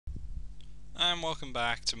And welcome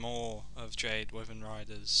back to more of Jade Wyvern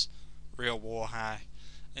Rider's Real War High.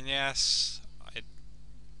 And yes,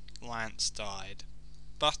 Lance died.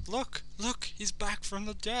 But look, he's back from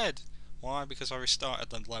the dead. Why? Because I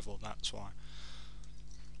restarted the level, that's why.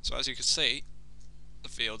 So as you can see, the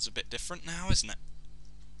field's a bit different now, isn't it?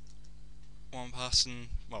 One person,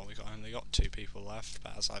 well, we've only got 2 people left,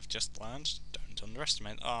 but as I've just learned, don't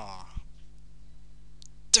underestimate.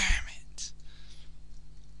 Damn it!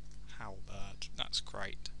 Halberd, that's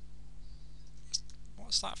great.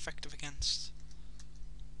 What's that effective against?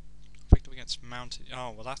 Effective against mounted. Oh,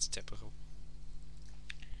 well, that's typical.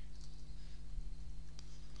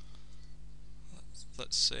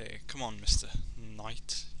 Let's see. Come on, Mr.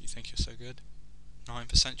 Knight. You think you're so good?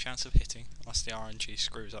 9% chance of hitting, unless the RNG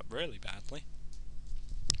screws up really badly.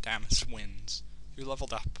 Damus wins. Who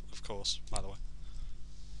leveled up, of course, by the way.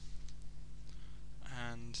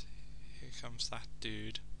 And here comes that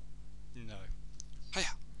dude. No.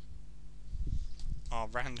 Hiya! Our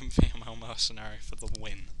random female mercenary for the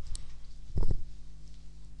win.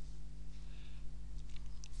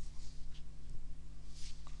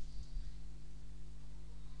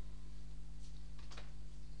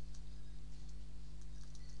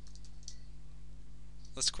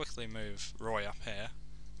 Let's quickly move Roy up here,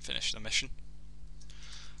 finish the mission.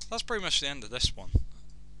 That's pretty much the end of this one.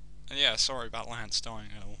 And yeah, sorry about Lance dying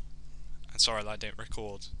and all. And sorry that I didn't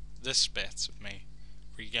record this bit of me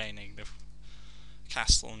regaining the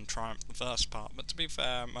castle and triumph the first part, but to be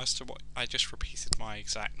fair, most of what I just repeated my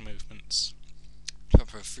exact movements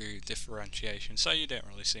through differentiation, so you didn't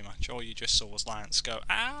really see much. All you just saw was Lance go,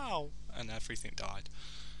 ow! And everything died.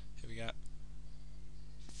 Here we go.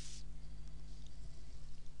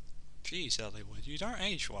 Jeez, Hollywood, you don't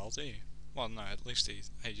age well, do you? Well, no, at least he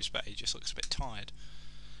ages better, he just looks a bit tired.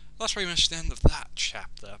 That's pretty much the end of that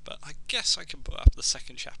chapter, but I guess I can put up the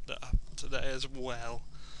second chapter up today as well.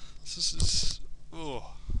 This is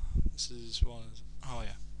one of, oh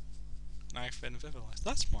yeah, NagafenOfIvalice.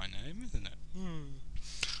 That's my name, isn't it?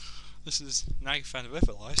 This is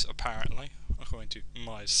NagafenOfIvalice, apparently, according to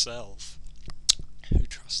myself. Who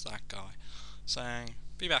trusts that guy? Saying,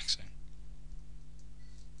 be back soon.